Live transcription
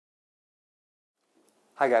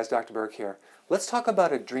Hi guys, Dr. Berg here. Let's talk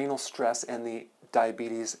about adrenal stress and the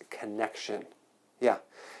diabetes connection. Yeah,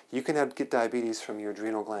 you can get diabetes from your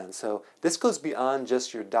adrenal glands. So this goes beyond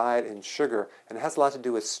just your diet and sugar, and it has a lot to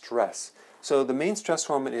do with stress. So the main stress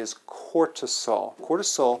hormone is cortisol.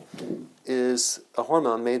 Cortisol is a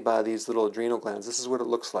hormone made by these little adrenal glands. This is what it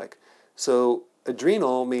looks like. So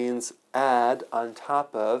adrenal means add on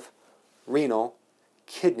top of renal,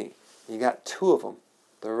 kidney. You got two of them.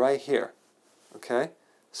 They're right here. Okay?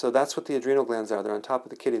 So that's what the adrenal glands are. They're on top of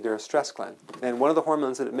the kidney. They're a stress gland. And one of the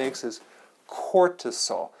hormones that it makes is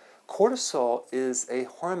cortisol. Cortisol is a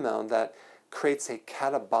hormone that creates a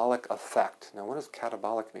catabolic effect. Now, what does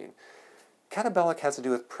catabolic mean? Catabolic has to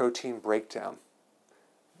do with protein breakdown.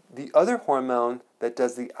 The other hormone that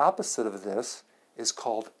does the opposite of this is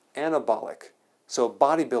called anabolic. So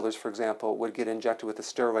bodybuilders, for example, would get injected with a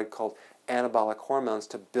steroid called anabolic hormones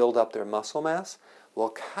to build up their muscle mass. Well,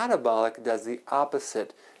 catabolic does the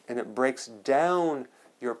opposite, and it breaks down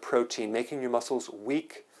your protein, making your muscles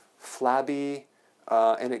weak, flabby,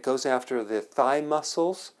 and it goes after the thigh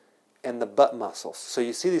muscles and the butt muscles. So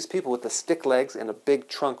you see these people with the stick legs and a big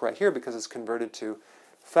trunk right here because it's converted to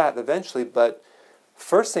fat eventually, but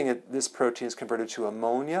first thing, this protein is converted to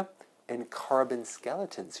ammonia and carbon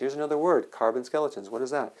skeletons. Here's another word, carbon skeletons. What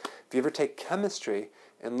is that? If you ever take chemistry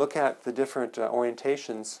and look at the different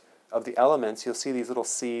orientations of the elements, you'll see these little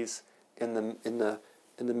C's in the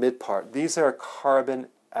mid part. These are carbon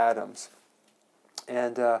atoms,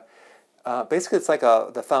 and basically it's like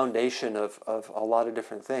the foundation of a lot of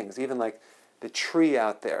different things. Even like the tree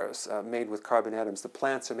out there is made with carbon atoms. The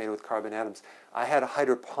plants are made with carbon atoms. I had a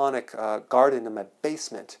hydroponic garden in my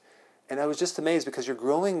basement, and I was just amazed because you're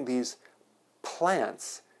growing these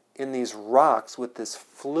plants in these rocks with this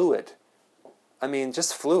fluid. I mean,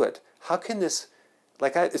 just fluid. How can this?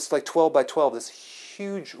 It's like 12 by 12, this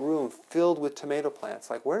huge room filled with tomato plants.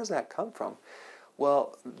 Like, where does that come from?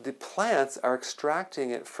 Well, the plants are extracting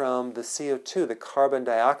it from the CO2, the carbon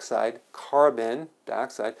dioxide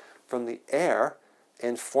from the air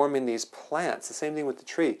and forming these plants. The same thing with the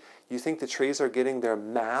tree. You think the trees are getting their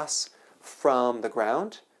mass from the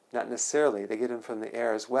ground? Not necessarily. They get them from the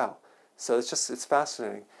air as well. So it's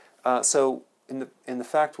fascinating. So in the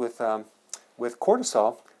fact with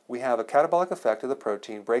cortisol, we have a catabolic effect of the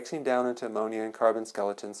protein, breaking down into ammonia and carbon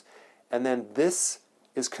skeletons, and then this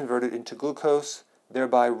is converted into glucose,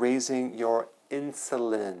 thereby raising your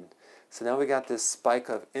insulin. So now we got this spike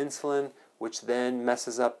of insulin, which then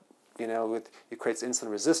messes up, it creates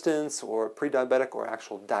insulin resistance or pre-diabetic or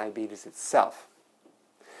actual diabetes itself.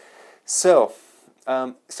 So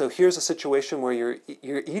here's a situation where you're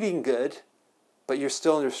eating good, but you're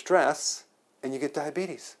still under stress, and you get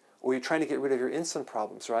diabetes. Or you're trying to get rid of your insulin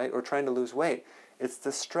problems, right? Or trying to lose weight. It's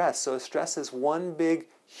the stress. So stress is one big,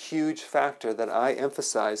 huge factor that I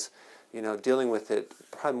emphasize, dealing with it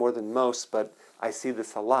probably more than most, but I see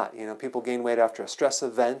this a lot. People gain weight after a stress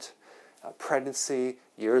event, pregnancy,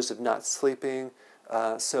 years of not sleeping.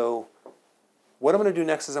 So what I'm going to do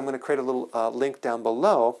next is I'm going to create a little link down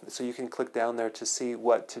below so you can click down there to see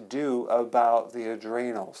what to do about the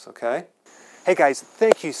adrenals, okay? Hey guys,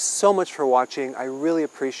 thank you so much for watching. I really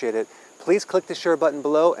appreciate it. Please click the share button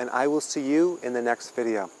below, and I will see you in the next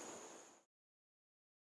video.